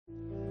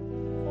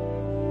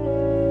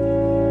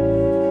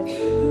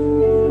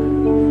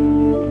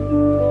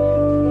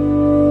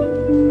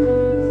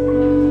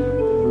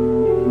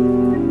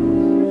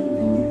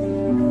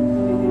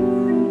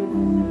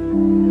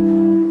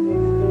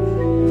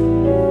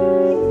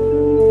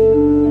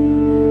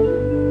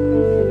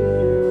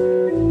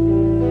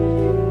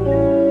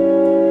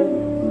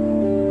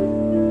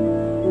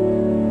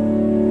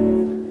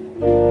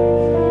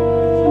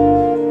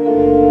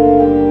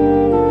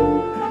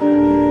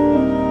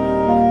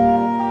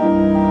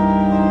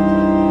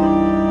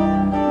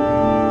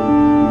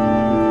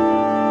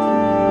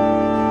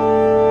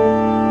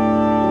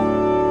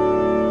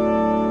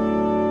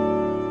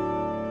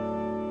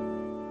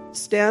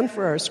stand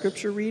for our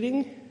scripture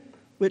reading,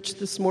 which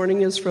this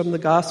morning is from the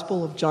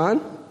Gospel of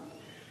John,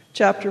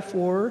 chapter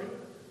 4,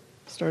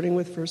 starting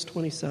with verse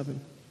 27.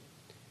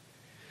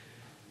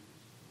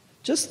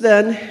 Just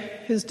then,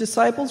 his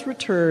disciples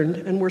returned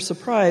and were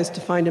surprised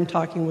to find him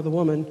talking with a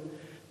woman,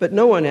 but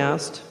no one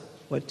asked,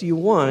 "What do you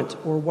want?"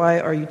 or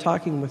 "Why are you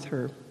talking with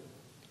her?"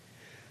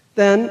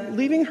 Then,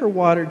 leaving her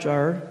water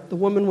jar, the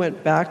woman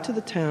went back to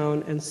the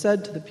town and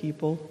said to the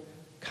people,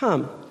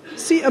 "Come,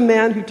 see a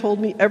man who told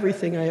me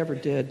everything I ever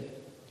did.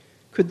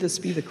 Could this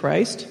be the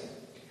Christ?"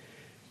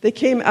 They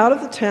came out of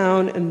the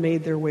town and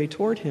made their way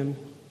toward him.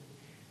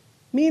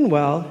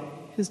 Meanwhile,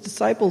 his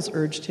disciples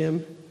urged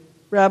him,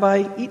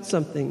 "Rabbi, eat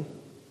something."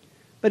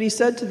 But he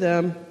said to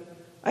them,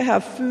 "I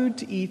have food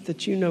to eat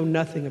that you know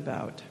nothing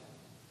about."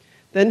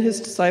 Then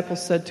his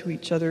disciples said to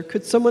each other,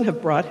 "Could someone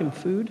have brought him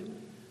food?"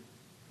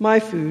 "My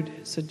food,"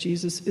 said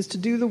Jesus, "is to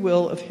do the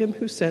will of him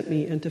who sent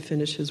me and to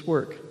finish his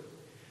work.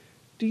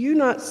 Do you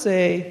not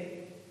say,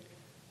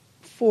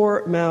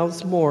 4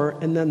 months more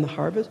and then the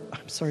harvest?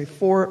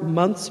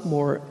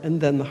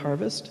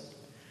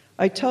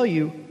 I tell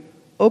you,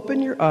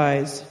 open your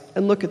eyes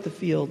and look at the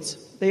fields.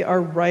 They are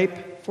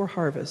ripe for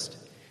harvest.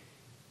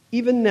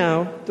 Even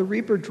now the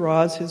reaper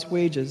draws his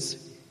wages.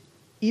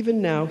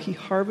 Even now he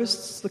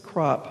harvests the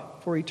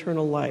crop for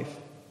eternal life,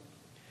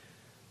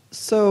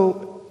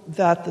 so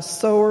that the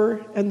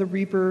sower and the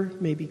reaper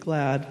may be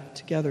glad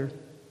together.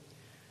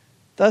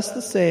 Thus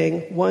the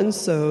saying, 'One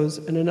sows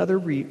and another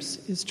reaps,'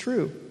 is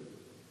true.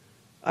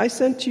 I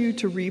sent you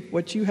to reap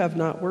what you have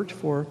not worked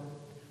for.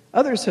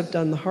 Others have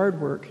done the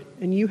hard work,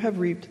 and you have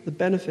reaped the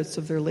benefits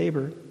of their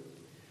labor."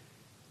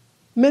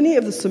 Many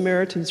of the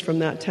Samaritans from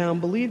that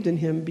town believed in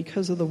him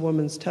because of the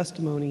woman's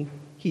testimony.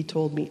 "He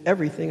told me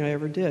everything I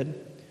ever did."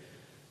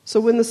 So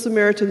when the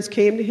Samaritans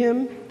came to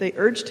him, they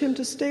urged him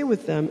to stay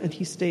with them, and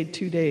he stayed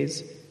 2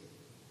 days.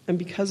 And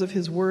because of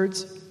his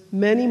words,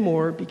 many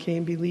more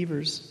became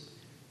believers.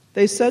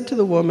 They said to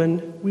the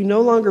woman, "We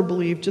no longer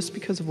believe just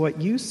because of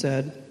what you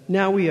said.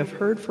 Now we have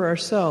heard for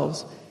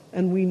ourselves,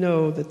 and we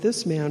know that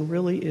this man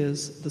really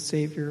is the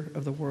Savior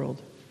of the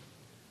world."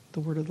 The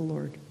word of the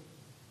Lord.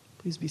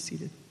 Please be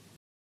seated.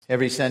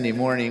 Every Sunday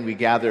morning we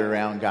gather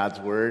around God's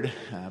Word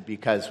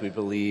because we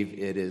believe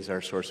it is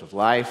our source of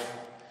life.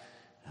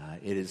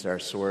 It is our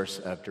source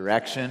of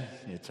direction.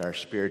 It's our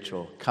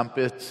spiritual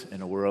compass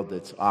in a world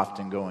that's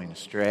often going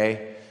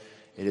astray.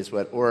 It is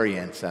what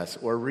orients us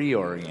or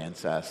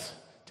reorients us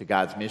to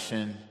God's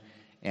mission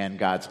and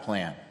God's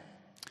plan.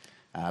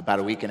 About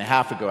a week and a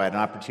half ago, I had an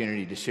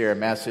opportunity to share a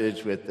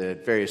message with the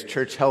various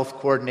church health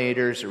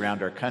coordinators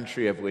around our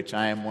country, of which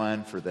I am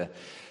one, for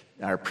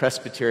our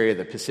presbytery of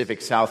the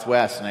Pacific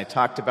Southwest. And I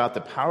talked about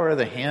the power of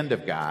the hand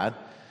of God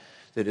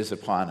that is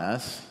upon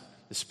us,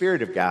 the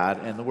Spirit of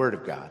God, and the Word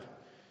of God.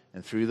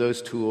 And through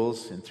those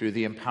tools and through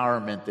the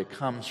empowerment that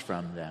comes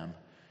from them,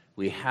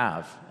 we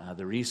have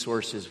the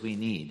resources we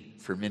need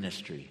for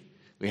ministry.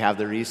 We have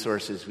the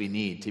resources we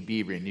need to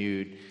be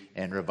renewed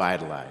and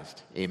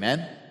revitalized.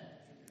 Amen?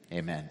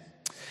 Amen.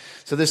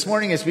 So this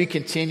morning, as we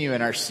continue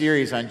in our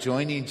series on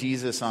joining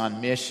Jesus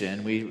on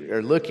mission, we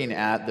are looking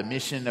at the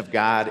mission of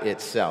God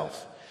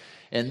itself.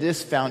 And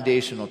this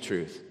foundational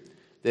truth,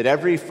 that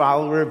every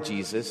follower of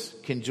Jesus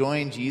can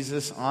join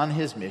Jesus on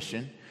his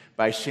mission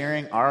by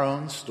sharing our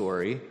own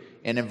story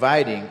and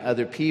inviting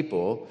other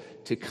people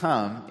to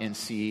come and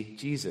see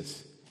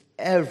Jesus.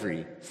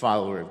 Every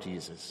follower of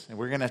Jesus. And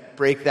we're going to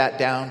break that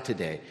down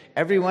today.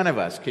 Every one of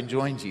us can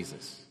join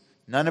Jesus.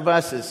 None of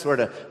us is sort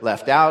of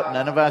left out.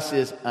 None of us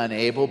is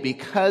unable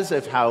because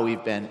of how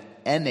we've been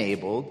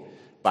enabled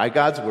by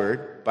God's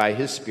Word, by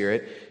His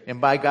Spirit, and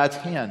by God's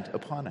hand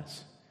upon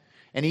us.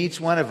 And each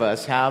one of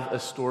us have a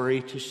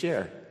story to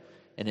share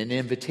and an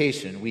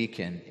invitation we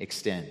can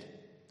extend.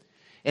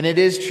 And it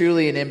is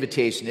truly an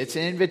invitation. It's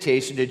an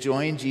invitation to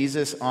join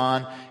Jesus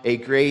on a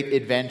great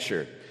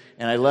adventure.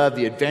 And I love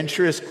the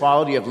adventurous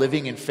quality of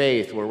living in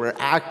faith, where we're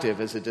active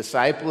as a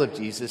disciple of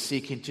Jesus,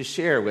 seeking to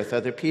share with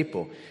other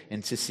people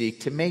and to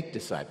seek to make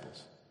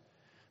disciples.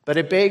 But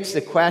it begs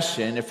the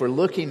question, if we're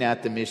looking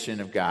at the mission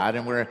of God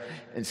and we're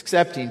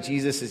accepting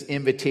Jesus'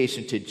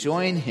 invitation to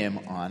join him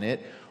on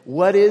it,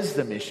 what is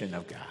the mission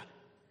of God?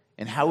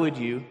 And how would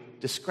you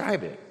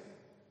describe it?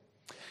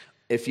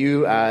 If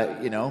you,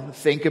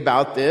 think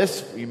about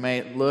this, you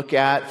might look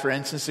at, for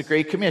instance, the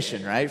Great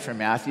Commission, right? From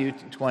Matthew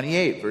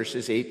 28,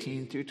 verses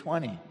 18 through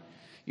 20.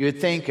 You would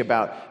think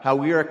about how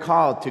we are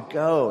called to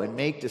go and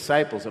make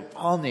disciples of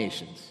all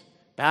nations,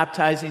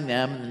 baptizing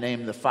them in the name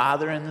of the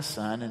Father and the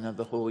Son and of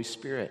the Holy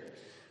Spirit.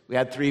 We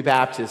had 3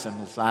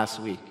 baptisms last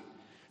week.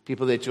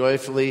 People that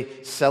joyfully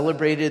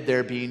celebrated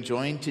their being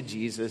joined to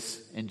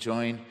Jesus and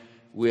joined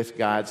with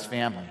God's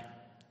family.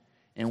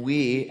 And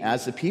we,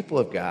 as the people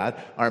of God,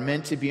 are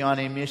meant to be on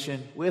a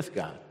mission with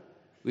God.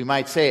 We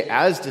might say,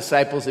 as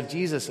disciples of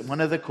Jesus, one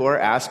of the core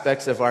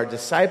aspects of our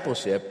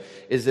discipleship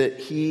is that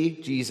He,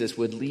 Jesus,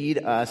 would lead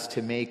us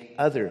to make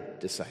other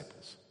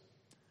disciples.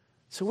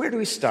 So where do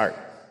we start?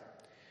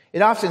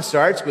 It often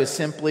starts with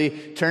simply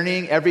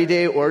turning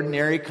everyday,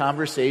 ordinary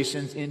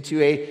conversations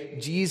into a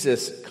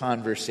Jesus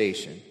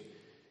conversation.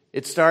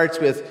 It starts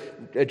with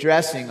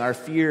addressing our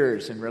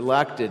fears and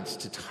reluctance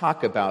to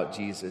talk about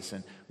Jesus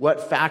and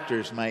what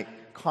factors might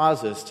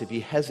cause us to be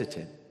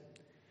hesitant.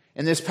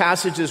 And this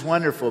passage is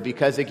wonderful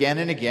because again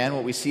and again,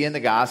 what we see in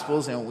the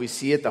Gospels and what we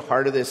see at the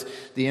heart of this,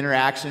 the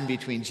interaction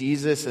between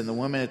Jesus and the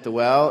woman at the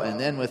well and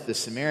then with the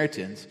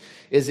Samaritans,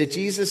 is that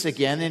Jesus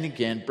again and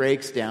again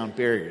breaks down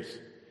barriers.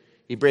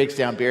 He breaks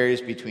down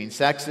barriers between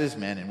sexes,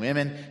 men and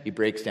women. He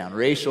breaks down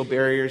racial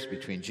barriers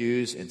between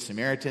Jews and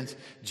Samaritans.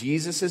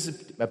 Jesus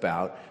is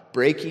about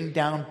breaking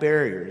down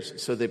barriers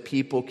so that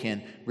people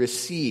can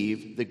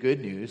receive the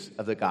good news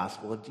of the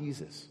gospel of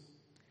Jesus.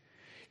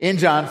 In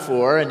John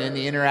 4, and in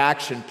the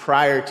interaction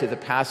prior to the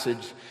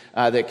passage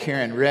that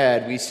Karen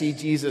read, we see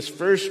Jesus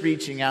first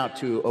reaching out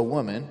to a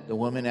woman, the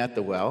woman at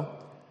the well.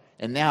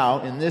 And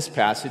now, in this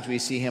passage, we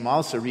see him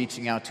also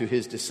reaching out to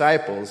his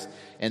disciples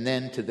and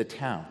then to the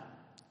town.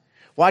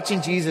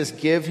 Watching Jesus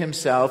give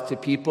himself to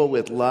people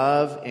with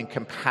love and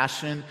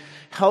compassion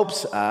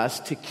helps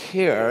us to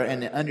care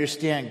and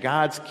understand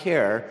God's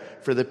care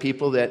for the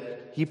people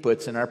that he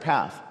puts in our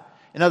path.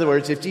 In other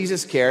words, if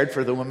Jesus cared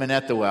for the woman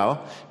at the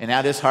well and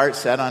had his heart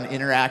set on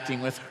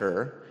interacting with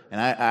her,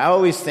 and I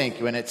always think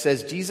when it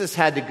says Jesus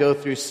had to go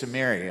through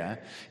Samaria,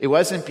 it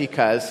wasn't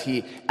because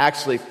he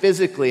actually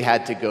physically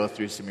had to go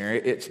through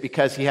Samaria. It's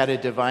because he had a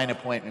divine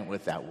appointment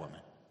with that woman.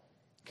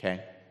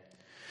 Okay?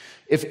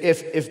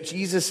 If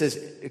Jesus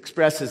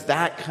expresses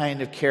that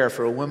kind of care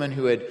for a woman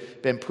who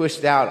had been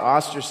pushed out,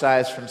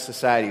 ostracized from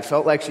society,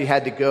 felt like she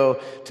had to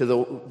go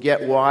to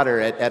get water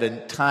at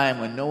a time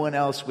when no one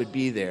else would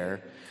be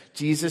there,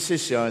 Jesus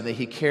has shown that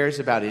he cares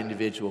about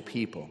individual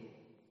people.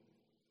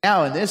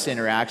 Now, in this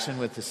interaction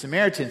with the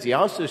Samaritans, he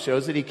also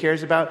shows that he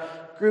cares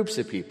about groups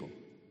of people.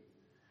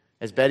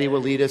 As Betty will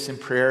lead us in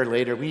prayer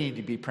later, we need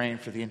to be praying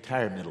for the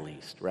entire Middle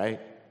East,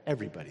 right?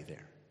 Everybody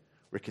there.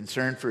 We're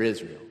concerned for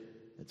Israel.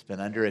 It's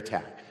been under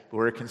attack. But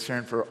we're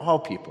concerned for all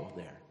people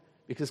there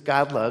because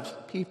God loves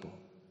people.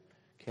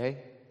 Okay?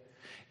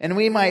 And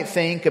we might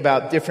think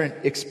about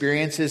different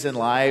experiences in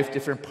life,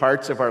 different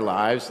parts of our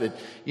lives that,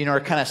 are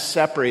kind of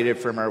separated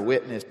from our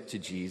witness to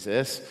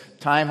Jesus.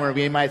 Time where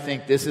we might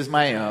think this is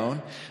my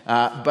own.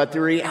 But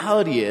the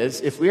reality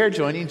is, if we are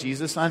joining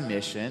Jesus on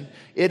mission,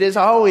 it is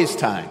always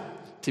time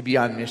to be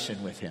on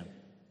mission with him.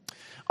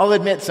 I'll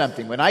admit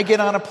something. When I get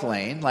on a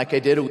plane, like I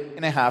did a week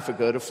and a half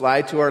ago to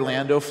fly to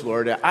Orlando,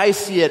 Florida, I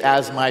see it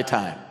as my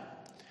time.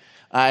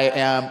 I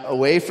am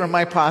away from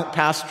my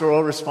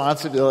pastoral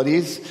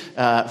responsibilities,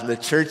 the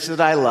church that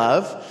I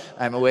love.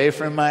 I'm away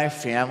from my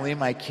family,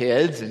 my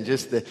kids, and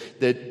just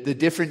the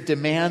different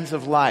demands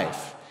of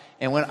life.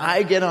 And when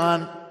I get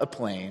on a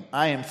plane,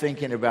 I am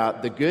thinking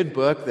about the good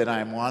book that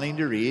I'm wanting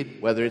to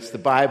read, whether it's the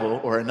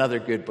Bible or another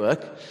good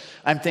book.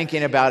 I'm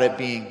thinking about it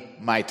being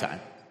my time.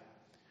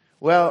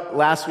 Well,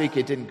 last week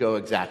it didn't go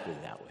exactly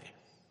that way.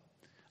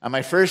 On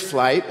my first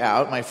flight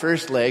out, my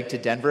first leg to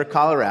Denver,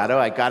 Colorado,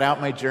 I got out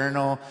my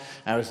journal.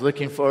 I was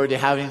looking forward to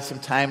having some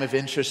time of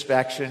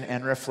introspection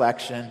and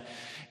reflection.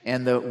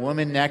 And the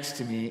woman next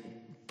to me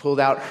pulled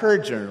out her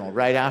journal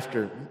right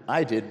after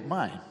I did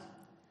mine.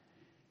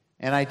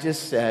 And I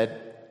just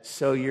said,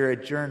 "So you're a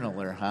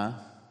journaler, huh?"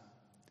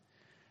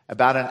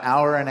 About an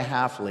hour and a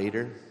half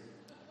later,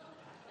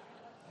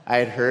 I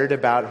had heard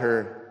about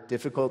her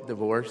difficult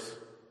divorce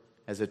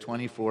as a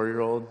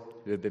 24-year-old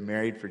who had been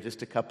married for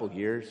just a couple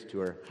years to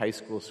her high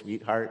school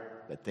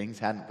sweetheart, but things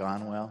hadn't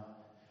gone well.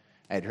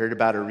 I had heard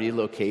about her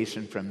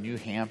relocation from New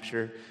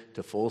Hampshire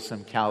to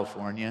Folsom,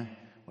 California.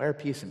 Why are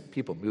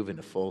people moving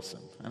to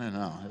Folsom? I don't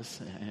know. It's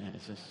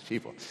just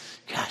people.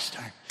 Gosh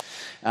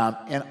darn.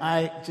 And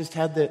I just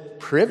had the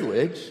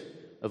privilege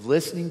of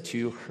listening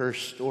to her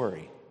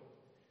story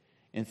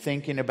and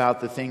thinking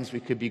about the things we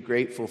could be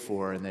grateful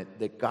for and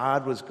that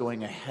God was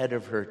going ahead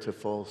of her to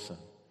Folsom.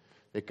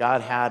 That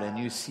God had a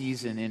new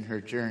season in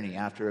her journey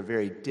after a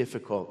very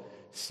difficult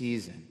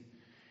season.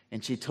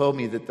 And she told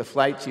me that the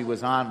flight she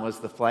was on was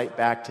the flight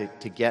back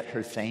to get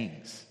her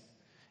things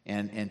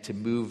and to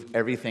move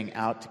everything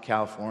out to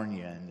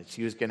California, and that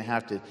she was going to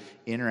have to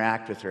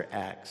interact with her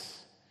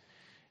ex.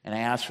 And I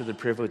asked for the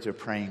privilege of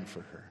praying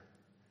for her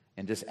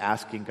and just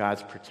asking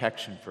God's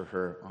protection for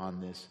her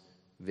on this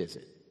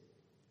visit.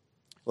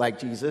 Like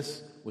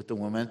Jesus with the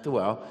woman at the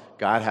well,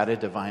 God had a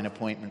divine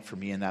appointment for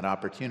me in that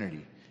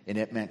opportunity. And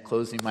it meant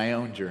closing my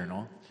own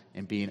journal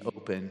and being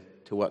open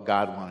to what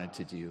God wanted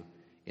to do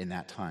in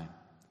that time.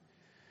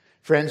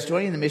 Friends,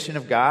 joining the mission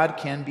of God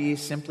can be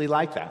simply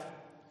like that.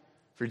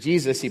 For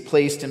Jesus, he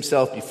placed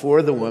himself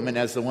before the woman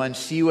as the one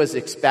she was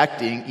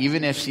expecting,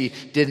 even if she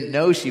didn't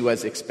know she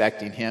was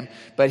expecting him.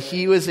 But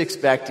he was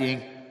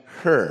expecting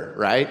her,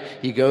 right?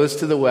 He goes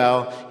to the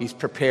well, he's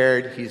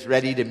prepared, he's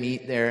ready to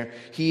meet there.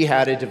 He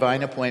had a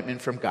divine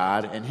appointment from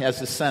God, and as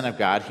the Son of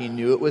God, he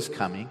knew it was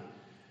coming.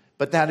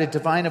 But that a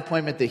divine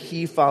appointment that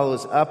he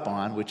follows up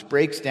on, which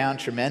breaks down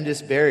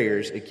tremendous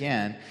barriers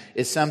again,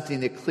 is something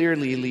that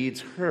clearly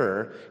leads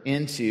her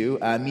into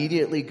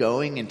immediately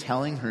going and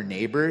telling her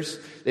neighbors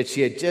that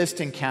she had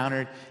just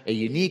encountered a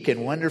unique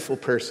and wonderful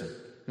person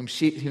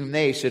whom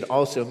they should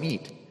also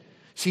meet.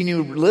 She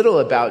knew little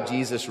about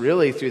Jesus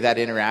really through that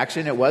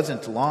interaction. It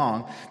wasn't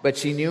long, but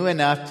she knew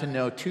enough to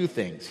know two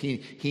things.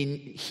 She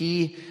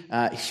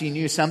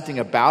knew something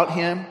about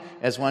him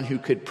as one who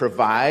could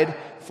provide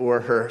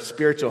for her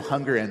spiritual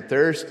hunger and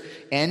thirst,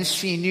 and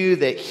she knew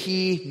that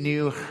he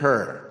knew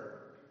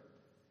her.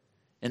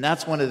 And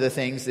that's one of the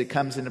things that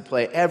comes into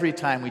play every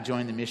time we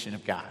join the mission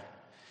of God.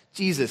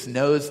 Jesus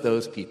knows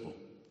those people.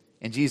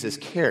 And Jesus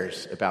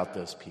cares about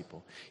those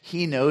people.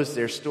 He knows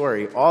their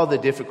story, all the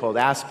difficult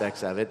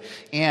aspects of it,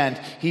 and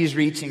he's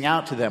reaching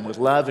out to them with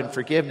love and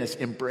forgiveness,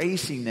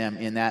 embracing them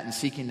in that and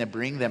seeking to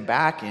bring them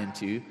back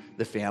into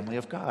the family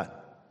of God.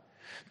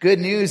 Good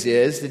news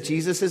is that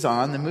Jesus is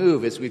on the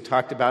move, as we've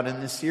talked about in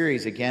this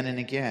series again and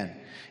again.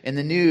 And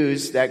the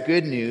news, that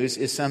good news,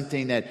 is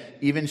something that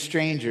even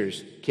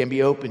strangers can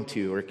be open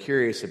to or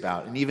curious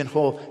about, and even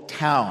whole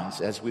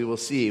towns, as we will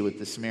see with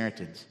the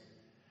Samaritans.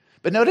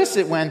 But notice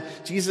that when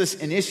Jesus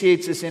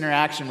initiates this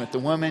interaction with the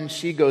woman,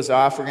 she goes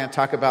off. We're going to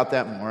talk about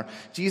that more.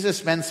 Jesus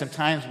spends some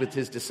time with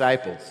his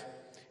disciples.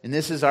 And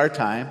this is our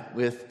time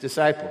with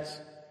disciples.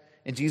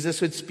 And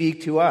Jesus would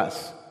speak to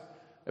us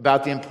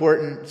about the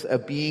importance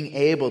of being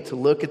able to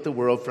look at the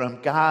world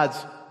from God's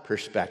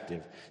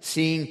perspective,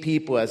 seeing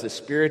people as a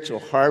spiritual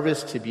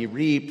harvest to be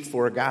reaped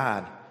for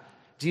God.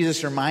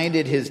 Jesus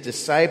reminded his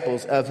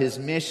disciples of his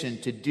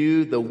mission to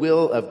do the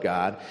will of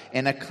God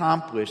and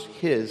accomplish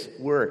his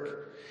work.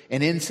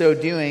 And in so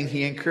doing,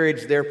 he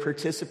encouraged their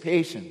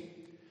participation.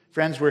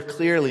 Friends, we're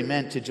clearly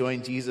meant to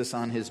join Jesus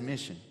on his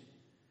mission.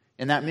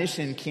 And that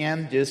mission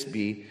can just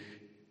be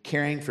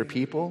caring for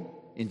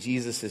people in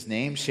Jesus'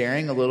 name,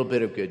 sharing a little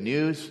bit of good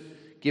news,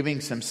 giving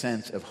some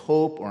sense of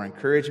hope or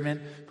encouragement,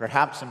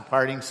 perhaps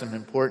imparting some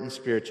important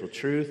spiritual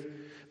truth.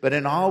 But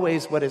in all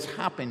ways, what is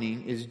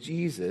happening is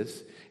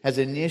Jesus has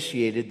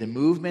initiated the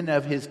movement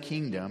of his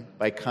kingdom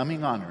by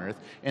coming on earth,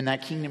 and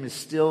that kingdom is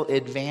still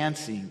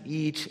advancing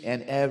each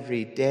and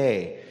every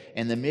day.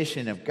 And the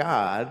mission of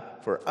God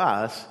for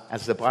us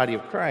as the body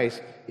of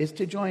Christ is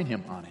to join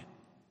him on it.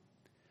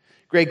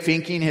 Greg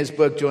Finke, in his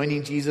book,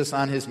 Joining Jesus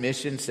on His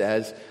Mission,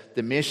 says,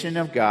 the mission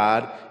of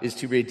God is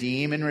to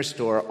redeem and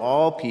restore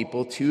all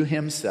people to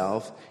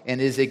himself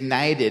and is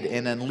ignited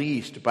and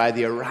unleashed by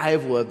the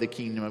arrival of the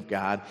kingdom of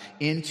God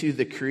into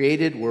the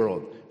created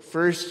world,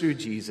 first through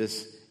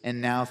Jesus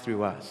and now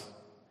through us.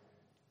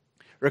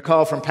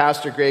 Recall from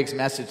Pastor Greg's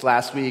message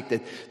last week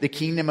that the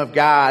kingdom of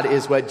God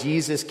is what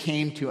Jesus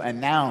came to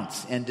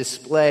announce and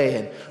display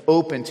and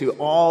open to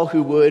all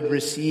who would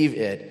receive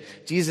it.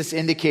 Jesus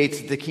indicates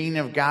that the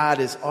kingdom of God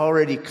is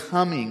already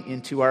coming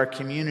into our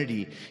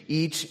community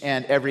each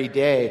and every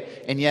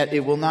day, and yet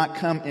it will not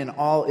come in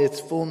all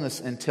its fullness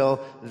until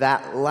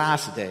that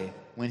last day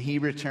when he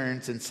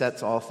returns and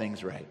sets all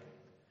things right.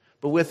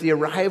 But with the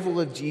arrival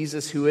of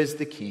Jesus, who is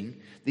the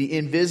King, the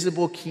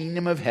invisible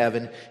kingdom of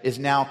heaven is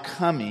now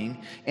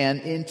coming and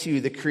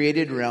into the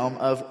created realm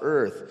of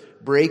earth,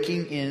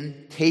 breaking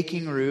in,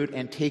 taking root,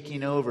 and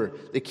taking over.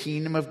 The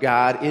kingdom of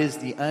God is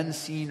the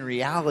unseen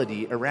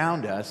reality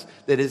around us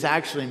that is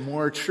actually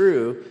more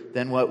true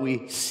than what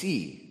we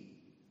see.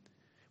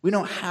 We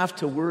don't have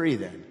to worry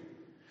then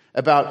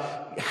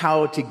about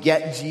how to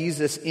get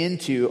Jesus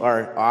into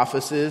our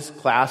offices,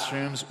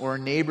 classrooms, or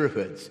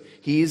neighborhoods.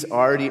 He's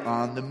already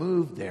on the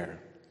move there.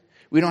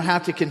 We don't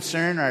have to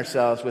concern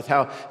ourselves with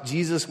how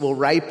Jesus will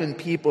ripen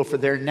people for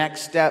their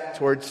next step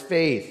towards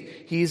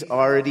faith. He's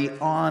already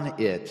on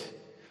it.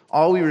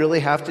 All we really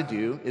have to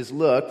do is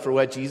look for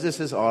what Jesus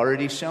is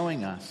already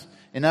showing us.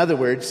 In other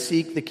words,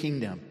 seek the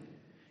kingdom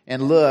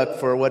and look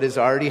for what is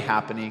already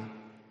happening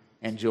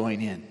and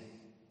join in.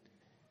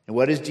 And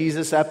what is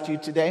Jesus up to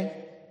today?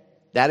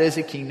 That is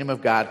a kingdom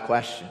of God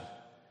question.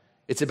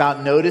 It's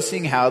about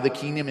noticing how the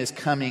kingdom is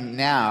coming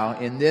now,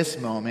 in this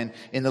moment,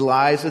 in the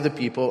lives of the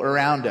people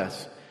around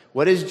us.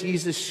 What is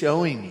Jesus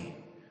showing me?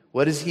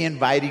 What is he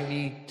inviting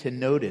me to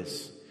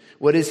notice?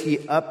 What is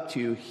he up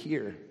to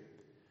here?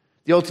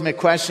 The ultimate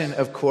question,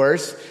 of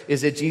course,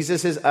 is that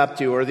Jesus is up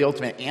to, or the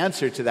ultimate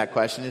answer to that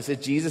question is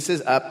that Jesus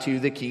is up to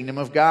the kingdom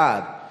of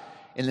God.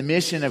 And the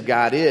mission of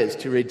God is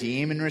to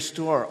redeem and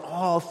restore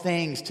all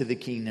things to the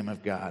kingdom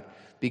of God,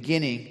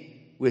 beginning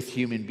with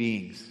human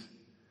beings.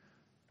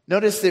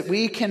 Notice that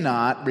we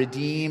cannot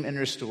redeem and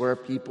restore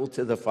people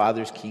to the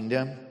Father's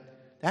kingdom.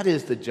 That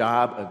is the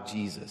job of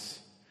Jesus.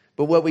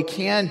 But what we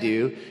can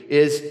do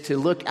is to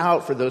look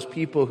out for those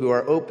people who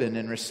are open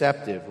and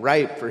receptive,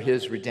 ripe for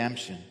his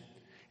redemption.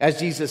 As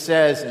Jesus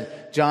says in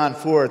John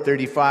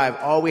 4:35,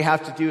 all we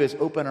have to do is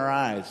open our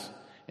eyes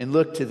and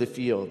look to the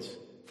fields,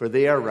 for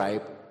they are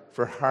ripe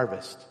for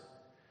harvest.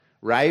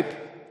 Ripe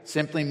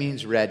simply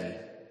means ready.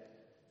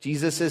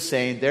 Jesus is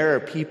saying there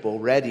are people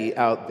ready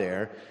out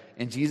there,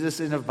 and Jesus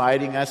is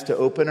inviting us to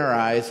open our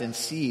eyes and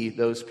see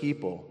those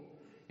people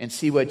and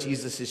see what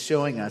Jesus is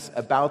showing us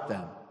about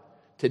them,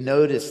 to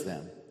notice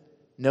them.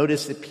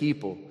 Notice the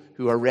people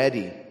who are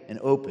ready and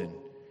open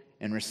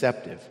and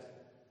receptive.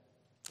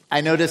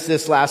 I noticed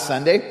this last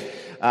Sunday.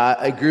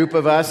 a group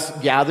of us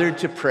gathered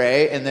to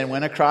pray and then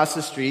went across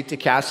the street to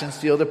Cashman's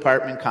Field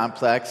apartment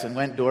complex and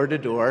went door to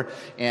door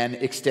and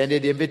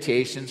extended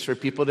invitations for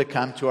people to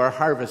come to our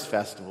Harvest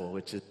Festival,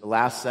 which is the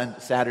last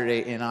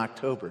Saturday in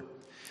October.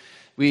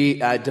 We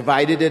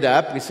divided it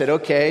up. We said,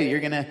 okay,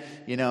 you're going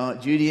to,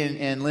 Judy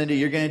and Linda,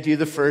 you're going to do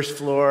the first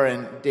floor,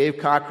 and Dave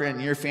Cochran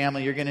and your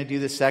family, you're going to do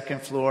the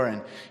second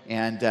floor.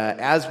 And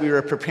as we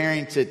were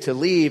preparing to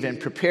leave and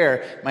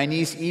prepare, my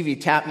niece Evie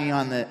tapped me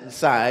on the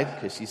side,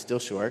 because she's still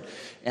short,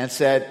 and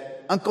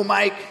said, Uncle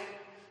Mike,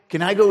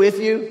 can I go with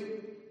you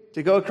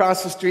to go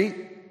across the street?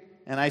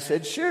 And I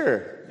said,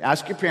 sure,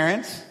 ask your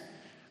parents.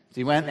 So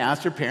he went and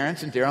asked her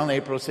parents, and Daryl and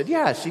April said,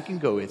 yeah, she can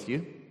go with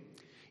you.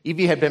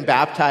 Evie had been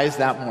baptized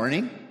that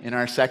morning in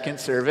our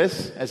second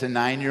service as a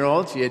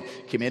 9-year-old. She had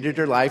committed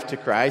her life to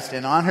Christ.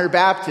 And on her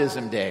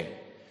baptism day,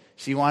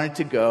 she wanted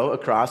to go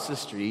across the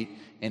street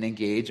and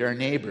engage our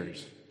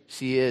neighbors.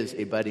 She is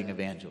a budding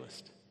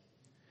evangelist.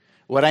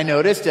 What I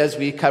noticed as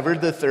we covered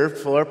the third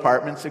floor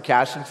apartments of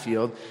Cashman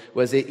Field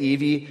was that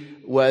Evie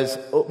was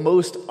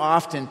most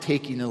often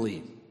taking the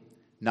lead,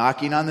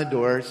 knocking on the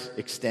doors,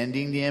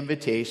 extending the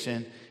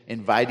invitation,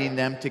 inviting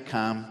them to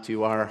come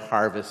to our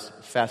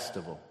Harvest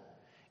Festival.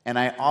 And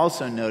I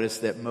also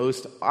noticed that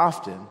most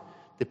often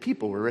the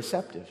people were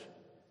receptive.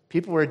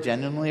 People were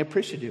genuinely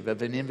appreciative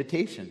of an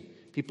invitation.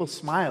 People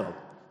smiled.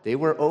 They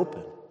were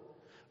open.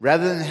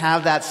 Rather than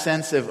have that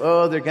sense of,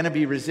 they're going to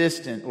be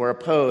resistant or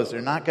opposed, they're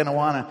not going to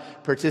want to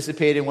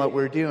participate in what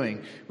we're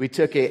doing, we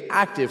took an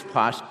active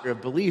posture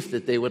of belief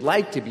that they would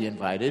like to be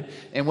invited,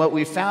 and what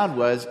we found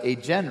was a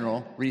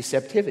general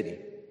receptivity.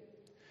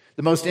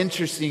 The most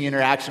interesting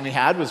interaction we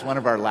had was one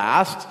of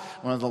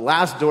the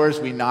last doors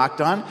we knocked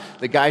on.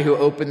 The guy who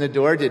opened the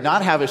door did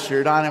not have a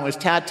shirt on and was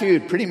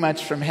tattooed pretty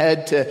much from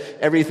head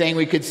to everything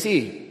we could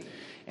see.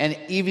 And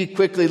Evie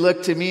quickly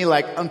looked to me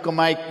like, Uncle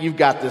Mike, you've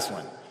got this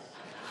one.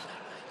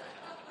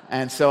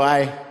 And so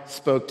I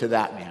spoke to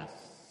that man.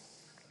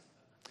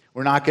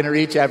 We're not going to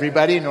reach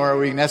everybody, nor are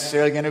we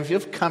necessarily going to feel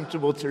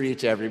comfortable to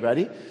reach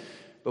everybody.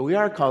 But we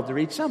are called to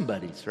reach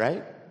somebody's,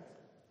 right?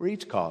 We're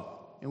each called.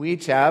 And we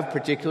each have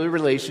particular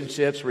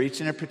relationships. We're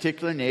each in a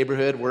particular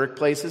neighborhood,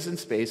 workplaces, and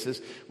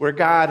spaces where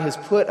God has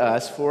put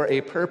us for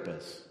a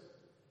purpose.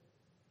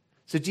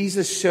 So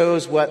Jesus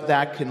shows what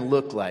that can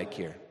look like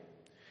here.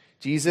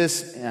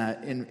 Jesus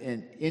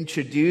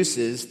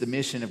introduces the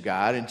mission of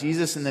God, and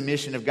Jesus and the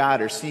mission of God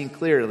are seen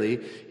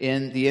clearly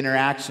in the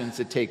interactions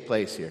that take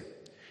place here.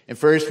 And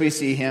first we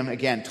see him,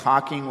 again,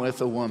 talking with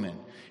a woman.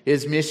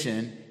 His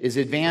mission is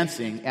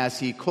advancing as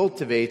he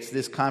cultivates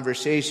this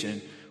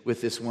conversation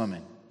with this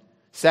woman.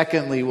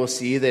 Secondly, we'll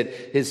see that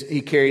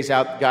he carries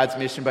out God's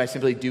mission by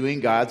simply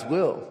doing God's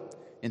will.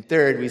 And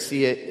third, we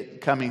see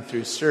it coming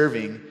through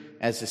serving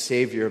as the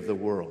Savior of the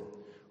world.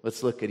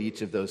 Let's look at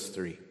each of those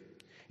three.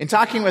 In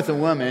talking with a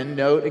woman,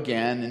 note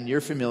again, and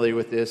you're familiar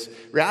with this,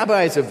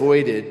 rabbis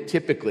avoided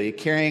typically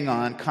carrying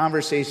on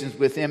conversations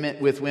with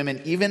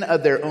women, even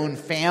of their own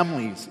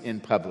families,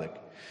 in public.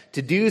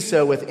 To do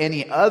so with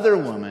any other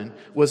woman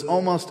was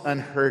almost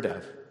unheard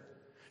of.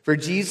 For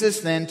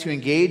Jesus then to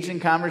engage in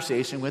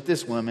conversation with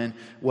this woman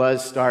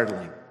was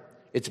startling.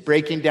 It's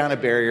breaking down a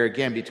barrier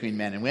again between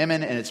men and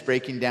women, and it's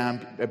breaking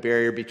down a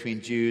barrier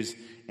between Jews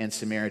and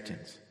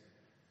Samaritans.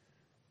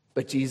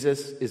 But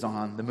Jesus is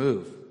on the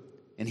move,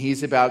 and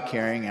he's about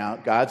carrying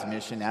out God's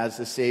mission as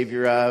the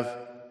Savior of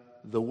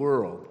the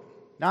world,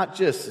 not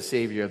just the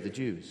Savior of the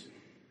Jews.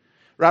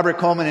 Robert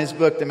Coleman, in his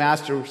book, The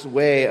Master's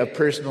Way of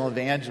Personal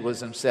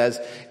Evangelism, says,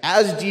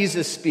 as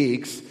Jesus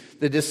speaks,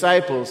 the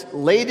disciples,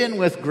 laden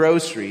with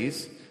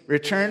groceries,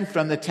 returned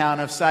from the town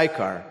of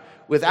Sychar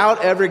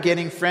without ever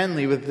getting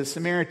friendly with the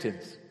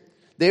Samaritans.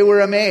 They were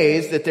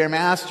amazed that their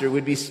master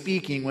would be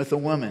speaking with a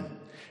woman.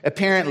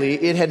 Apparently,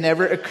 it had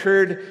never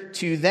occurred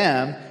to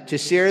them to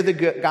share the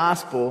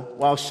gospel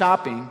while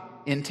shopping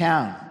in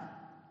town.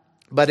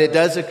 But it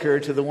does occur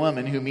to the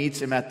woman who meets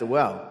him at the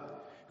well,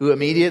 who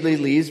immediately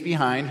leaves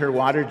behind her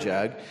water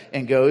jug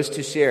and goes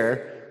to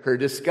share her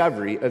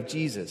discovery of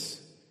Jesus.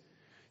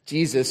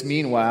 Jesus,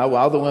 meanwhile,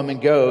 while the woman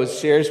goes,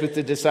 shares with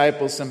the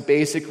disciples some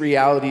basic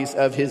realities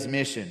of his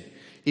mission.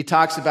 He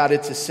talks about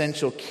its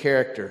essential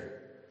character,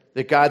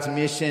 that God's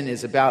mission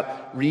is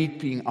about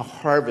reaping a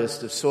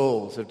harvest of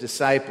souls, of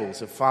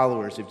disciples, of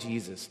followers of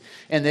Jesus,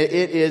 and that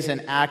it is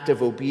an act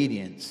of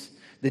obedience,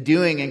 the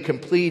doing and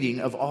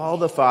completing of all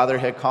the Father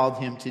had called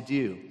him to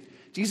do.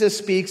 Jesus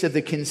speaks of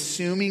the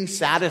consuming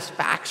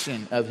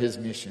satisfaction of his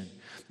mission,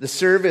 the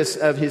service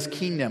of his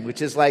kingdom,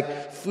 which is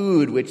like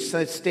food which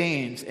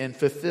sustains and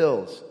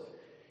fulfills.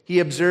 He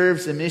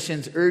observes the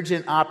mission's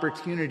urgent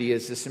opportunity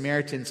as the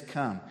Samaritans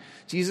come.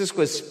 Jesus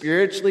was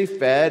spiritually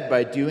fed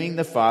by doing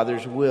the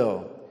Father's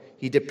will.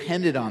 He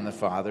depended on the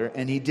Father,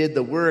 and he did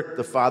the work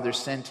the Father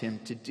sent him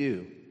to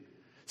do.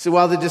 So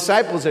while the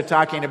disciples are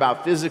talking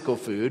about physical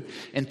food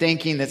and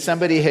thinking that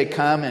somebody had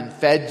come and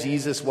fed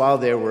Jesus while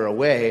they were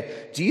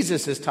away,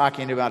 Jesus is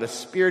talking about a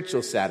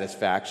spiritual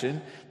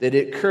satisfaction that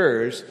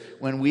occurs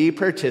when we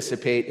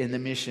participate in the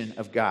mission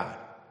of God.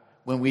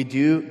 When we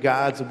do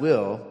God's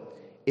will,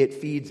 it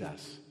feeds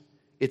us.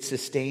 It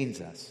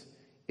sustains us.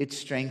 It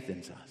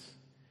strengthens us.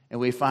 And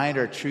we find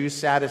our true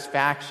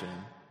satisfaction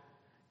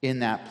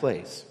in that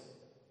place.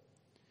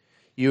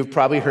 You've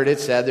probably heard it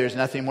said there's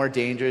nothing more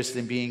dangerous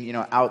than being,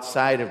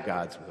 outside of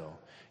God's will.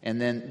 And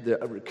then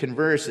the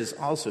converse is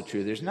also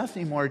true. There's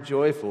nothing more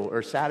joyful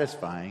or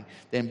satisfying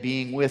than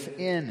being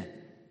within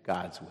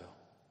God's will.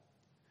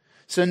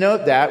 So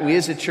note that we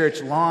as a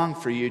church long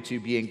for you to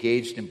be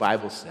engaged in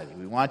Bible study.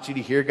 We want you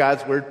to hear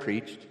God's word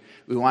preached.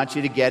 We want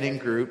you to get in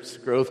groups,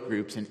 growth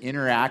groups, and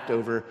interact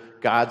over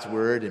God's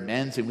word in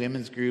men's and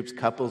women's groups,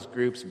 couples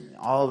groups,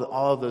 all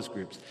of those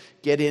groups.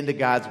 Get into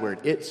God's word.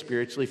 It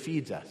spiritually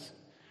feeds us.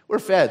 We're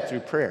fed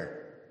through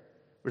prayer.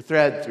 We're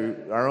fed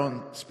through our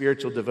own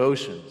spiritual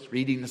devotions,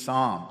 reading the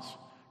Psalms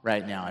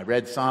right now. I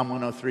read Psalm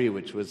 103,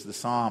 which was the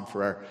psalm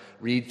for our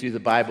Read Through the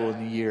Bible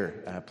in the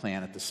Year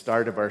plan at the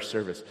start of our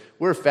service.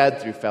 We're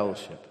fed through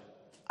fellowship.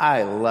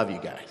 I love you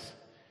guys.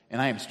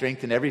 And I am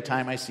strengthened every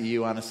time I see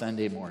you on a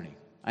Sunday morning.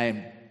 I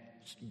am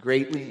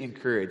greatly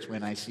encouraged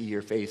when I see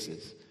your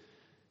faces.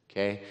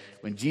 Okay?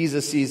 When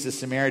Jesus sees the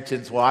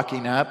Samaritans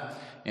walking up,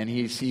 and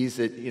he sees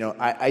that,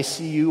 I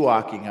see you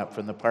walking up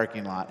from the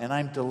parking lot, and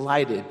I'm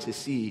delighted to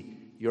see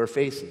your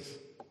faces.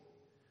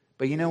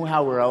 But you know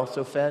how we're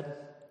also fed?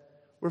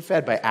 We're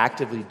fed by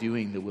actively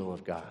doing the will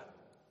of God.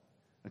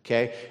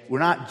 Okay? We're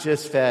not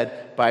just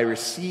fed by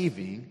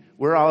receiving,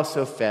 we're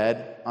also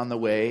fed on the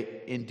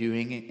way in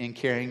doing and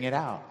carrying it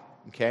out.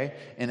 Okay?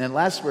 And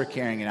unless we're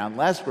carrying it out,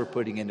 unless we're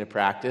putting into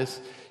practice,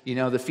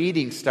 the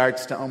feeding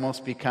starts to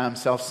almost become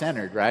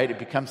self-centered, right? It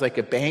becomes like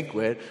a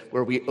banquet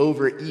where we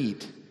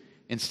overeat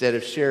instead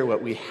of share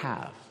what we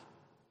have.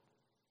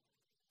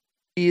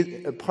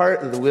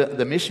 Part of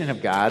the mission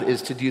of God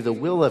is to do the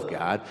will of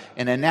God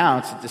and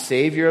announce that the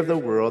Savior of the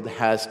world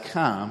has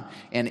come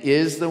and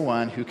is the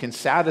one who can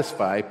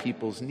satisfy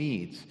people's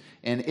needs.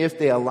 And if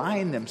they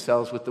align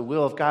themselves with the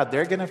will of God,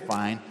 they're going to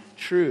find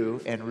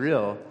true and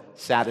real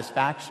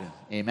satisfaction.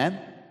 Amen?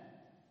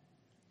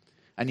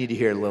 I need to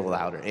hear it a little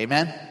louder.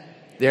 Amen?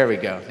 There we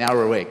go. Now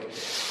we're awake.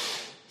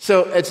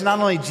 So it's not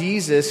only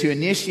Jesus who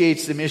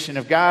initiates the mission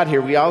of God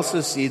here, we also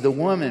see the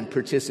woman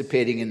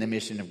participating in the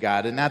mission of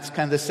God. And that's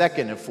kind of the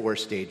second of 4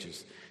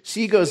 stages.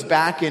 She goes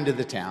back into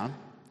the town.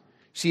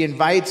 She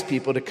invites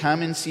people to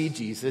come and see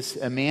Jesus,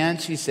 a man,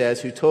 she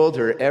says, who told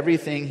her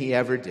everything he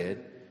ever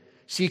did.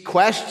 She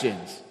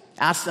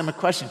asks them a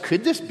question.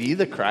 Could this be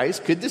the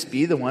Christ? Could this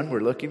be the one we're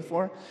looking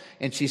for?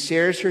 And she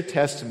shares her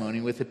testimony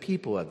with the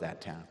people of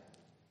that town.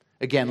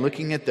 Again,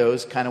 looking at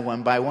those kind of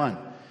one by one.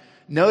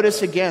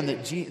 Notice again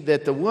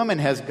that the woman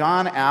has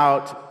gone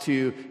out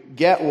to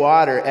get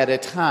water at a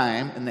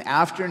time in the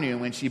afternoon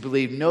when she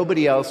believed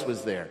nobody else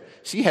was there.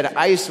 She had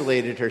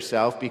isolated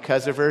herself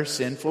because of her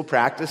sinful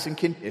practice and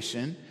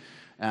condition,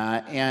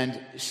 and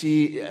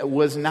she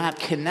was not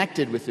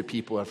connected with the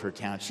people of her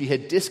town. She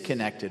had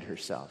disconnected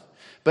herself.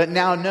 But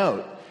now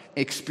note,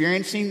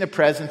 experiencing the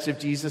presence of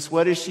Jesus,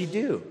 what does she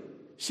do?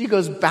 She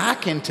goes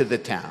back into the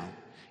town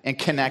and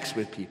connects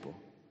with people.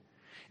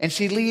 And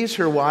she leaves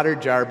her water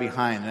jar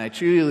behind. And I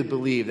truly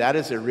believe that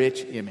is a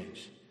rich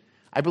image.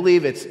 I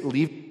believe it's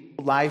leaving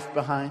life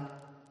behind.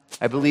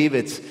 I believe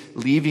it's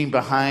leaving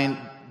behind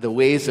the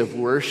ways of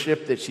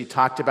worship that she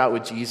talked about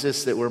with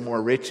Jesus that were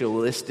more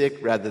ritualistic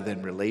rather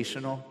than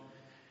relational.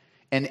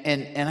 And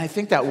I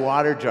think that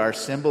water jar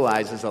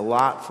symbolizes a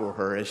lot for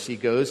her as she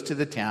goes to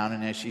the town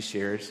and as she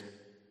shares.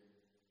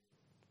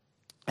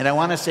 And I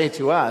want to say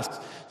to us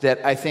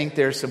that I think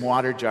there's some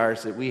water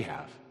jars that we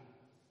have.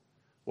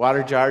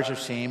 Water jars of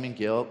shame and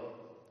guilt.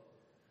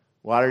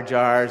 Water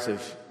jars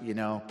of,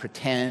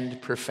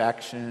 pretend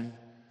perfection.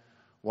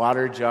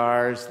 Water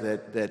jars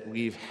that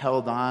we've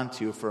held on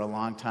to for a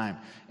long time.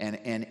 And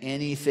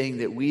anything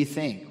that we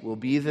think will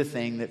be the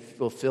thing that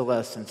will fill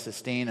us and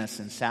sustain us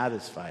and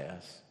satisfy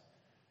us.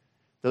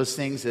 Those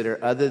things that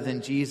are other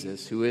than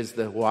Jesus, who is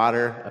the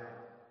water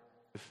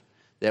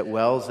that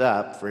wells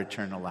up for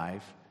eternal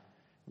life,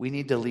 we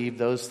need to leave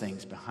those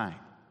things behind.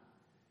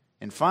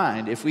 And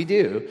find, if we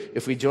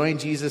join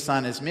Jesus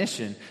on his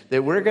mission,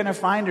 that we're going to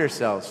find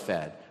ourselves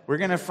fed. We're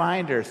going to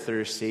find our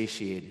thirst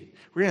satiated.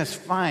 We're going to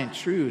find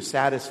true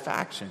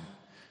satisfaction.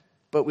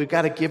 But we've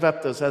got to give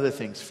up those other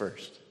things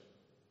first.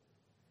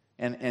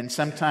 And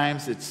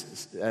sometimes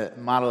it's a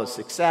model of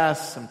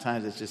success.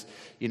 Sometimes it's just,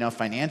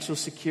 financial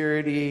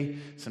security.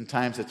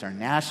 Sometimes it's our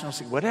national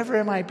security. Whatever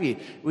it might be.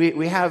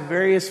 We have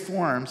various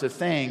forms of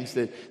things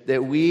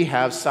that we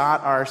have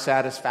sought our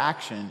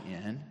satisfaction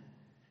in.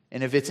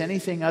 And if it's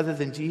anything other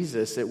than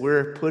Jesus that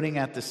we're putting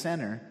at the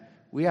center,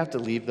 we have to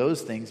leave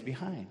those things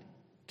behind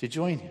to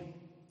join him.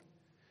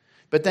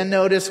 But then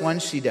notice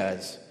once she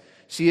does,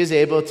 she is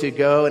able to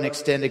go and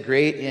extend a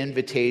great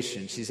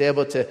invitation. She's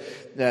able to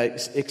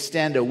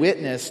extend a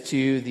witness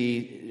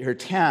to her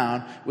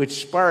town,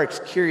 which sparks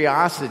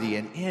curiosity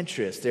and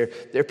interest.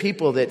 They're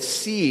people that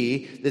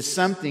see that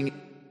something.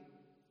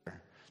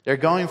 They're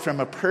going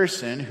from a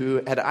person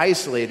who had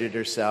isolated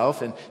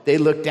herself and they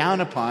looked down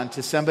upon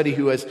to somebody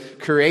who was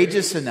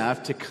courageous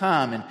enough to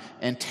come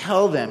and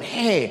tell them,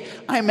 hey,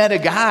 I met a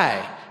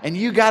guy and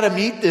you got to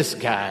meet this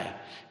guy.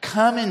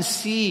 Come and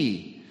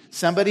see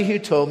somebody who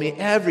told me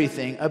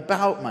everything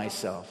about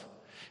myself.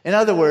 In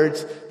other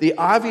words, the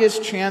obvious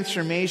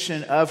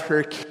transformation of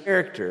her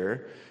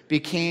character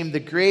became the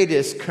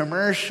greatest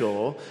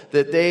commercial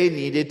that they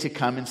needed to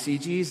come and see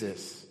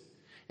Jesus.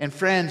 And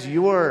friends,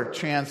 your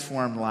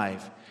transformed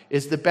life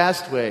is the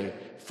best way,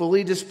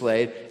 fully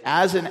displayed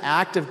as an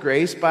act of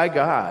grace by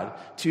God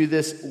to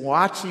this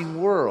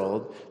watching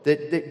world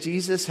that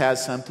Jesus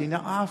has something to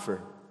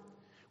offer.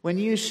 When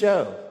you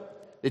show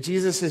that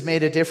Jesus has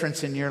made a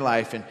difference in your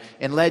life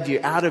and led you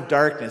out of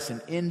darkness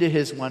and into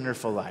his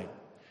wonderful light,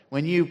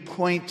 when you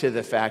point to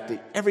the fact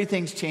that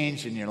everything's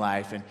changed in your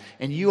life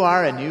and you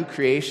are a new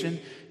creation,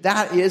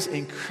 that is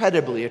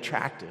incredibly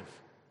attractive.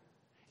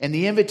 And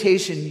the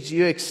invitations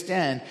you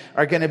extend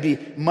are going to be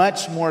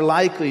much more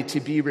likely to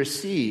be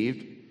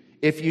received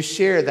if you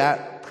share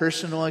that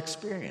personal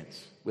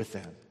experience with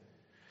them.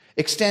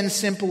 Extend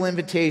simple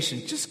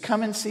invitations. Just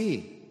come and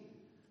see.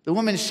 The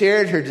woman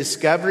shared her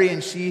discovery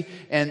and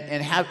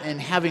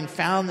having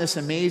found this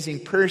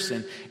amazing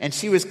person, and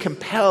she was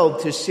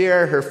compelled to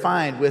share her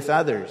find with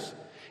others.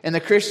 And the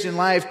Christian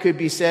life could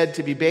be said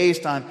to be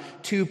based on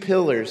two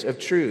pillars of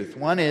truth.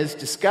 One is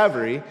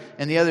discovery,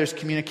 and the other is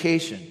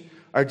communication.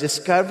 Our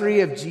discovery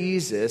of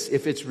Jesus,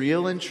 if it's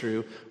real and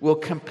true, will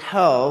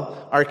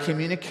compel our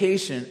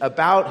communication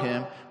about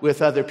him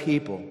with other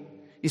people.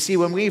 You see,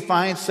 when we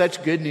find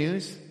such good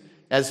news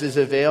as is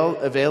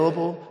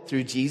available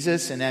through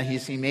Jesus and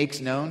as he makes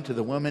known to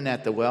the woman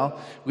at the well,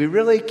 we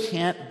really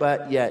can't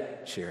but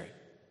yet share it.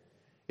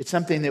 It's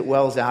something that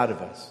wells out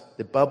of us,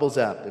 that bubbles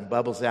up and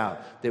bubbles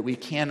out, that we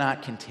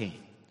cannot contain.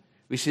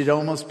 We should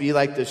almost be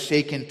like the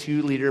shaken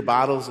 2-liter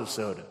bottles of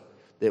soda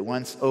that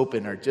once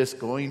open are just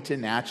going to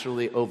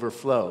naturally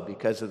overflow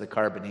because of the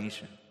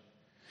carbonation.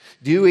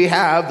 Do we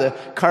have the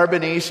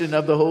carbonation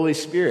of the Holy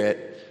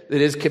Spirit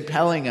that is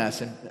compelling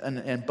us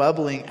and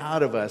bubbling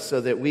out of us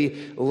so that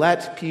we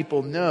let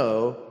people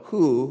know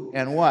who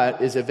and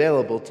what is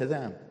available to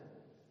them?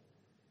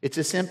 It's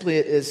as simply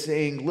as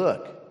saying,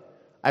 look,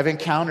 I've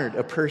encountered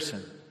a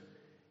person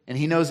and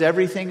he knows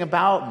everything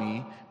about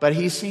me, but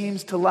he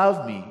seems to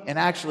love me and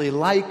actually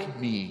like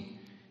me.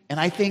 And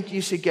I think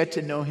you should get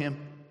to know him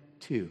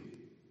too.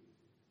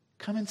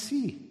 Come and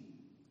see.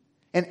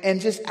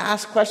 And just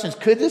ask questions.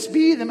 Could this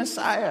be the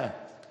Messiah?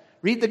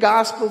 Read the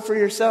gospel for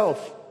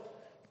yourself.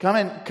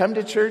 Come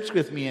to church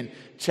with me and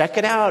check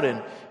it out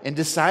and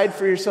decide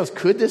for yourselves.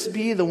 Could this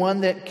be the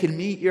one that can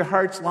meet your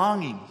heart's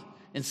longing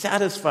and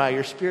satisfy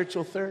your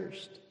spiritual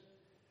thirst?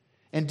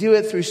 And do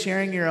it through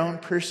sharing your own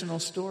personal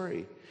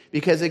story.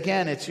 Because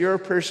again, it's your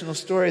personal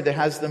story that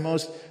has the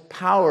most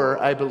power,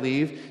 I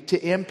believe, to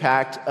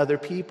impact other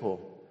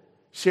people.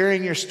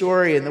 Sharing your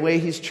story and the way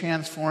he's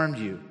transformed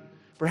you.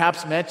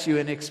 Perhaps met you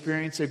in an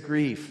experience of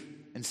grief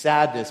and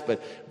sadness,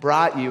 but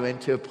brought you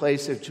into a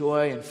place of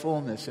joy and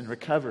fullness and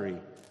recovery.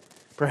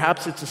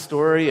 Perhaps it's a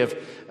story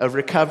of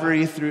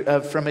recovery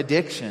from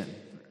addiction.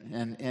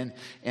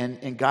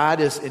 And God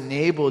has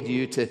enabled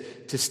you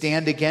to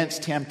stand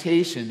against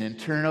temptation and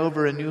turn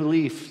over a new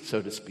leaf,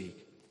 so to speak.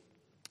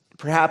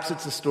 Perhaps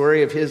it's a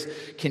story of his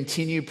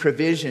continued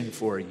provision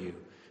for you.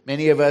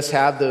 Many of us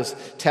have those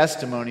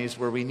testimonies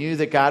where we knew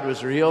that God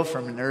was real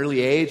from an early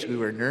age. We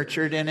were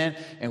nurtured in it,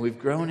 and we've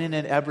grown in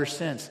it ever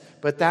since.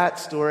 But that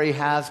story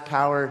has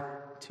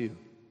power too.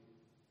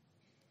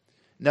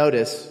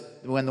 Notice,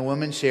 when the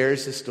woman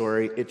shares the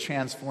story, it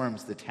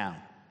transforms the town.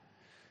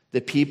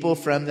 The people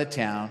from the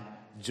town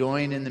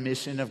join in the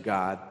mission of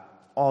God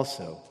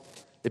also.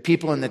 The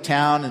people in the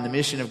town and the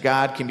mission of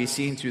God can be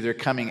seen through their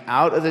coming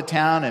out of the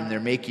town and they're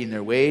making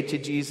their way to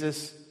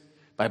Jesus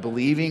by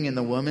believing in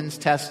the woman's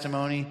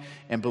testimony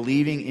and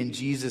believing in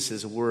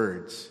Jesus'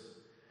 words.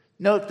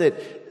 Note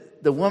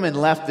that the woman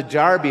left the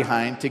jar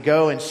behind to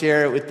go and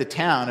share it with the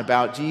town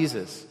about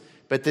Jesus.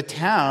 But the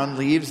town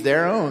leaves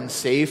their own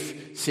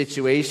safe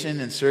situation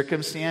and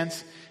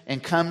circumstance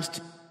and comes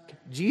to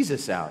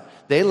Jesus out.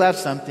 They left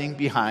something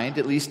behind,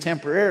 at least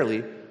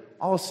temporarily,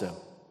 also.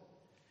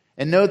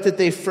 And note that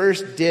they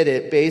first did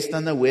it based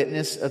on the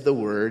witness of the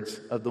words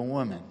of the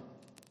woman.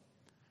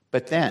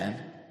 But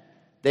then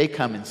they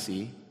come and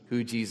see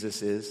who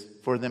Jesus is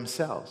for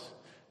themselves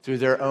through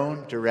their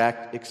own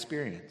direct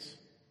experience.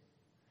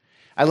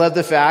 I love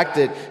the fact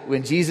that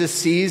when Jesus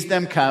sees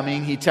them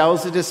coming, he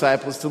tells the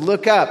disciples to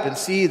look up and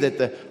see that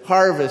the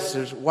harvest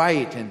is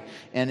white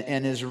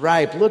and is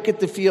ripe. Look at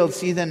the field,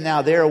 see them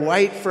now. They are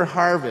white for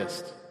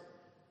harvest.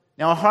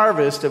 Now, a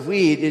harvest of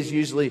wheat is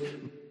usually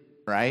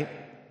right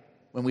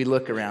when we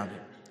look around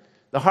it.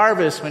 The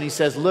harvest, when he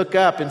says, look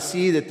up and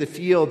see that the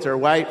fields are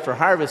white for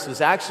harvest,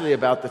 was actually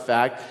about the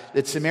fact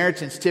that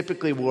Samaritans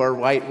typically wore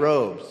white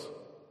robes.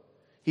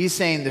 He's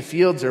saying the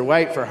fields are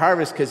white for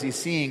harvest because he's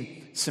seeing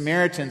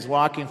Samaritans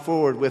walking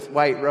forward with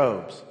white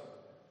robes.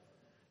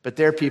 But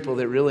they're people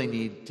that really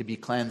need to be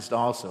cleansed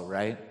also,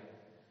 right?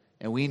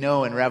 And we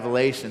know in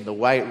Revelation the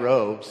white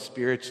robes,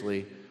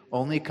 spiritually,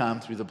 only come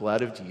through the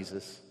blood of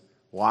Jesus,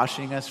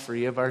 washing us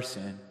free of our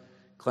sin,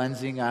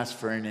 cleansing us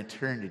for an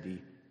eternity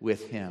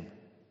with him.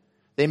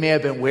 They may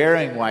have been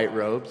wearing white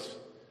robes,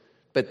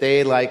 But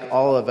they, like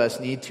all of us,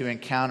 need to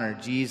encounter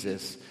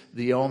Jesus,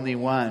 the only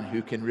one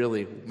who can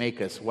really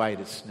make us white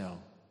as snow.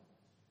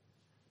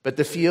 But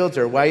the fields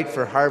are white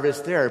for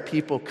harvest. There are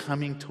people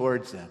coming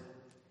towards them.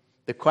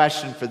 The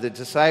question for the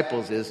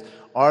disciples is,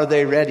 are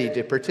they ready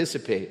to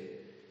participate?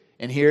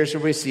 And here's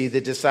where we see the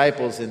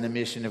disciples in the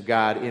mission of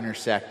God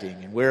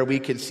intersecting, and where we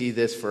can see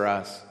this for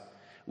us.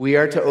 We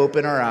are to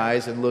open our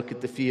eyes and look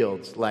at the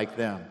fields like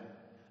them.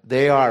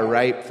 They are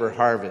ripe for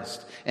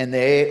harvest, and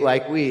they,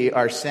 like we,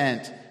 are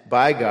sent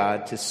by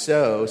God to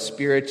sow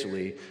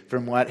spiritually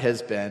from what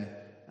has been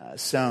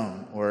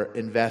sown or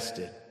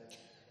invested.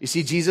 You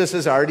see, Jesus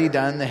has already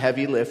done the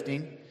heavy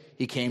lifting.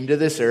 He came to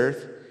this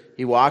earth.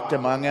 He walked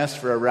among us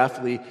for a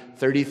roughly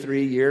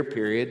 33-year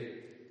period.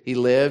 He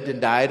lived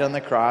and died on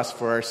the cross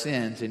for our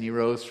sins, and he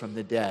rose from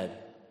the dead.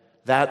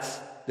 That's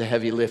the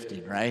heavy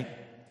lifting, right?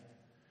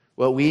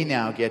 What we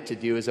now get to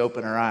do is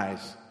open our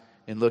eyes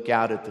and look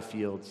out at the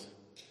fields.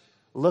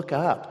 Look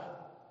up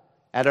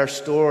at our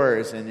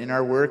stores and in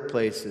our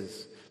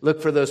workplaces.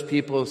 Look for those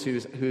people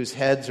whose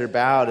heads are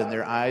bowed and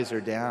their eyes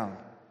are down.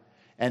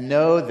 And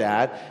know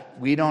that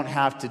we don't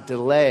have to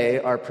delay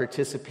our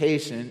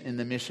participation in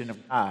the mission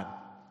of God.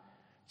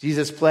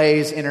 Jesus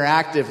plays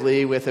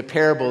interactively with a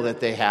parable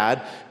that they had,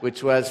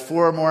 which was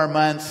 4 more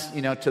months,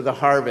 to the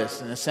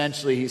harvest. And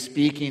essentially, he's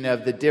speaking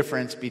of the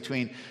difference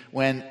between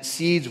when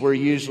seeds were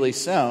usually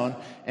sown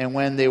and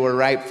when they were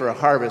ripe for a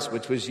harvest,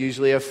 which was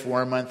usually a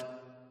 4-month.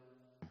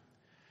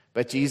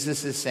 But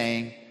Jesus is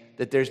saying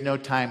that there's no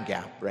time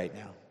gap right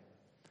now.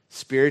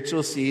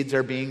 Spiritual seeds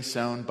are being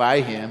sown by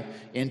him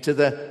into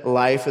the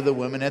life of the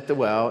woman at the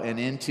well and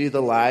into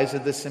the lives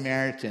of the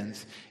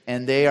Samaritans,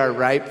 and they are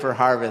ripe for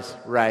harvest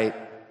right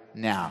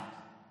now.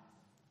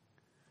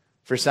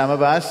 For some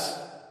of us,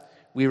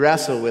 we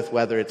wrestle with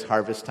whether it's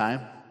harvest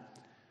time.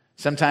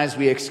 Sometimes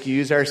we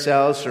excuse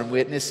ourselves from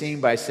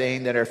witnessing by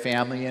saying that our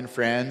family and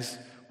friends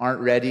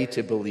aren't ready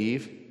to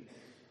believe.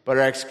 But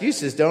our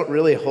excuses don't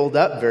really hold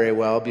up very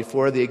well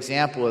before the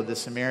example of the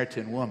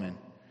Samaritan woman,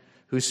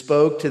 who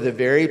spoke to the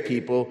very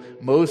people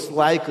most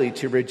likely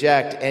to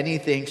reject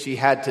anything she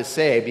had to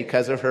say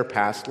because of her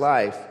past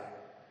life.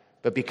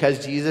 But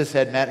because Jesus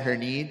had met her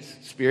needs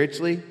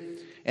spiritually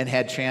and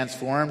had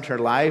transformed her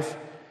life,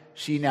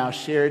 she now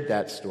shared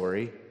that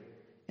story,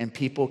 and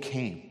people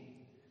came.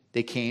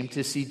 They came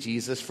to see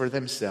Jesus for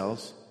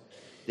themselves.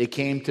 They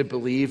came to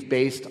believe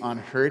based on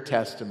her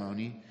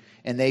testimony,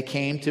 and they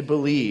came to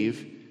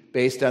believe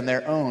based on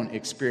their own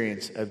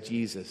experience of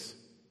Jesus.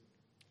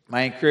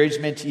 My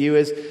encouragement to you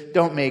is,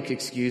 don't make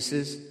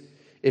excuses.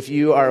 If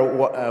you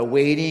are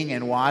waiting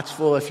and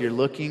watchful, if you're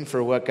looking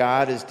for what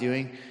God is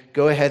doing,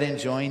 go ahead and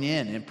join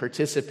in and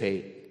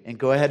participate, and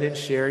go ahead and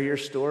share your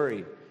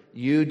story.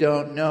 You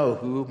don't know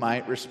who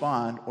might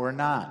respond or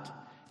not.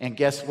 And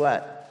guess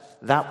what?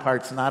 That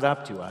part's not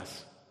up to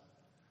us.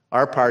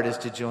 Our part is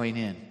to join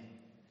in,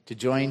 to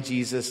join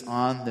Jesus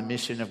on the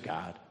mission of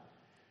God.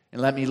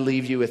 And let me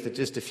leave you with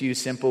just a few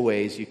simple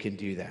ways you can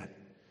do that.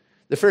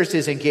 The first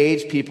is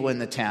engage people in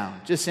the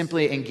town. Just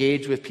simply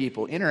engage with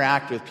people,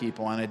 interact with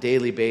people on a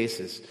daily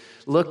basis.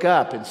 Look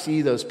up and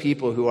see those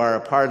people who are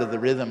a part of the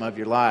rhythm of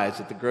your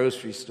lives at the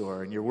grocery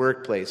store and your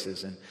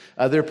workplaces and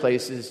other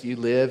places you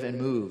live and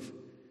move.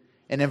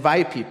 And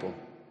invite people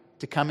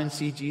to come and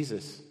see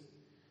Jesus.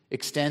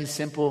 Extend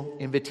simple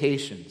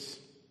invitations.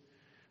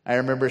 I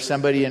remember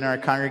somebody in our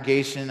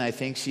congregation, I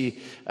think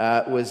she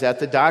was at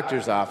the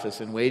doctor's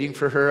office and waiting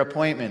for her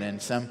appointment, and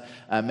some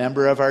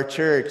member of our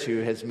church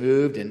who has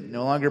moved and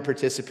no longer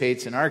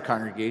participates in our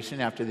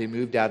congregation after they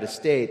moved out of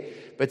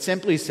state, but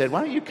simply said,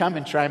 "Why don't you come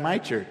and try my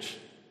church?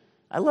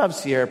 I love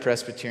Sierra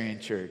Presbyterian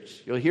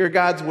Church. You'll hear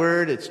God's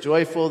word, it's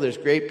joyful, there's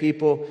great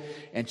people."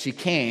 And she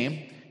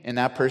came, and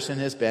that person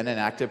has been an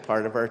active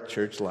part of our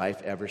church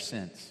life ever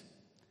since.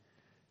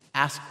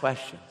 Ask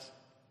questions.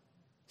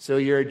 So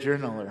you're a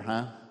journaler,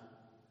 huh?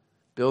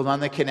 Build on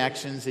the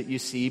connections that you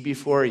see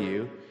before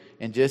you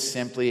and just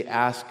simply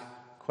ask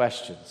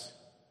questions.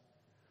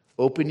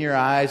 Open your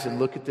eyes and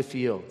look at the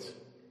fields.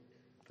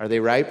 Are they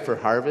ripe for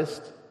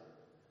harvest?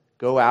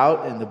 Go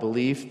out in the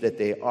belief that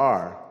they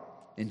are,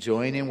 and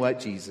join in what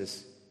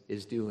Jesus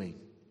is doing.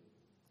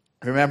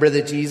 Remember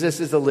that Jesus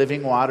is the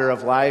living water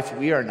of life.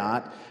 We are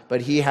not,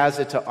 but he has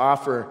it to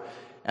offer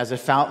as a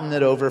fountain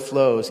that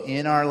overflows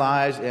in our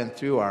lives and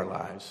through our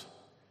lives.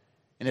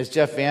 And as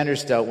Jeff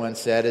Vanderstelt once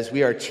said, as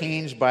we are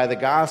changed by the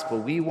gospel,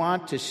 we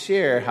want to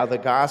share how the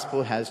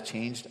gospel has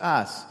changed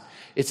us.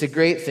 It's a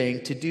great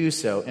thing to do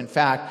so. In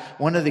fact,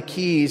 one of the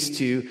keys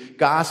to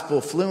gospel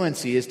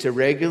fluency is to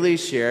regularly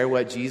share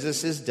what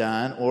Jesus has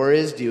done or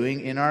is doing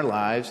in our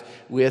lives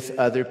with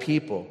other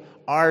people.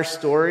 Our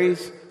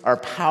stories are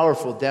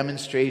powerful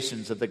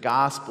demonstrations of the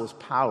gospel's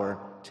power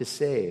to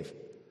save.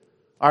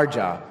 Our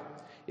job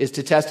is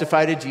to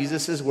testify to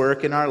Jesus'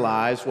 work in our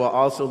lives while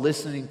also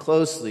listening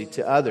closely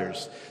to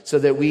others so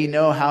that we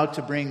know how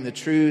to bring the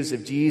truths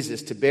of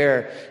Jesus to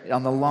bear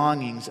on the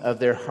longings of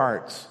their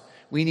hearts.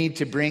 We need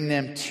to bring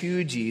them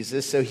to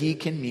Jesus so he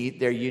can meet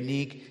their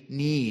unique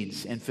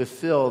needs and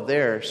fulfill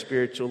their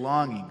spiritual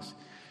longings.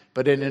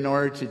 But in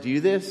order to do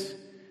this,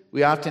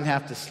 We often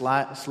have to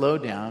slow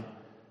down,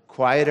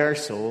 quiet our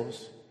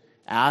souls,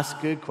 ask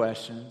good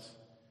questions,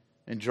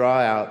 and draw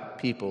out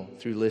people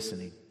through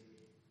listening.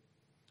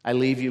 I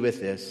leave you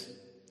with this,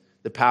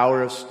 the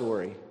power of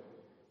story.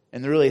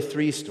 And there are really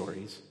three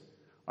stories.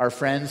 Our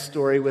friend's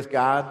story with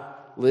God,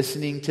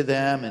 listening to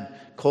them and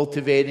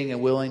cultivating a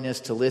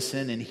willingness to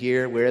listen and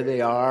hear where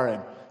they are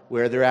and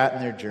where they're at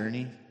in their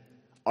journey.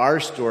 Our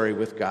story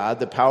with God,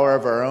 the power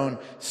of our own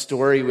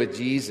story with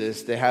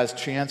Jesus that has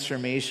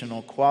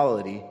transformational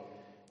quality.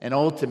 And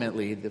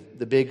ultimately,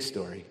 the big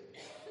story,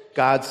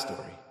 God's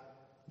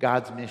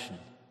mission.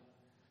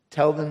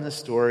 Tell them the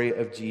story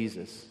of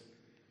Jesus.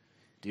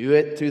 Do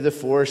it through the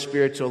 4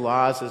 spiritual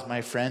laws as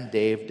my friend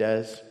Dave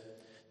does.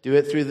 Do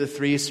it through the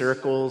 3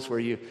 circles where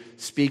you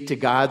speak to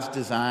God's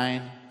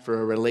design for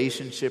a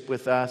relationship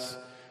with us.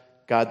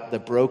 God, the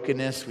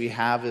brokenness we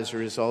have as a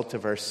result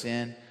of our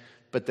sin,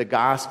 but the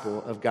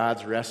gospel of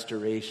God's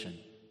restoration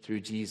through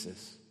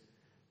Jesus.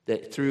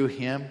 That through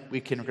him we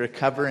can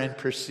recover and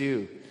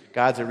pursue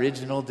God's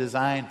original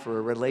design for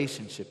a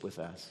relationship with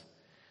us.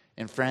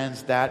 And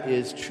friends, that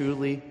is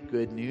truly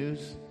good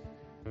news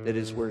that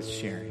is worth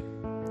sharing.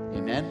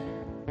 Amen.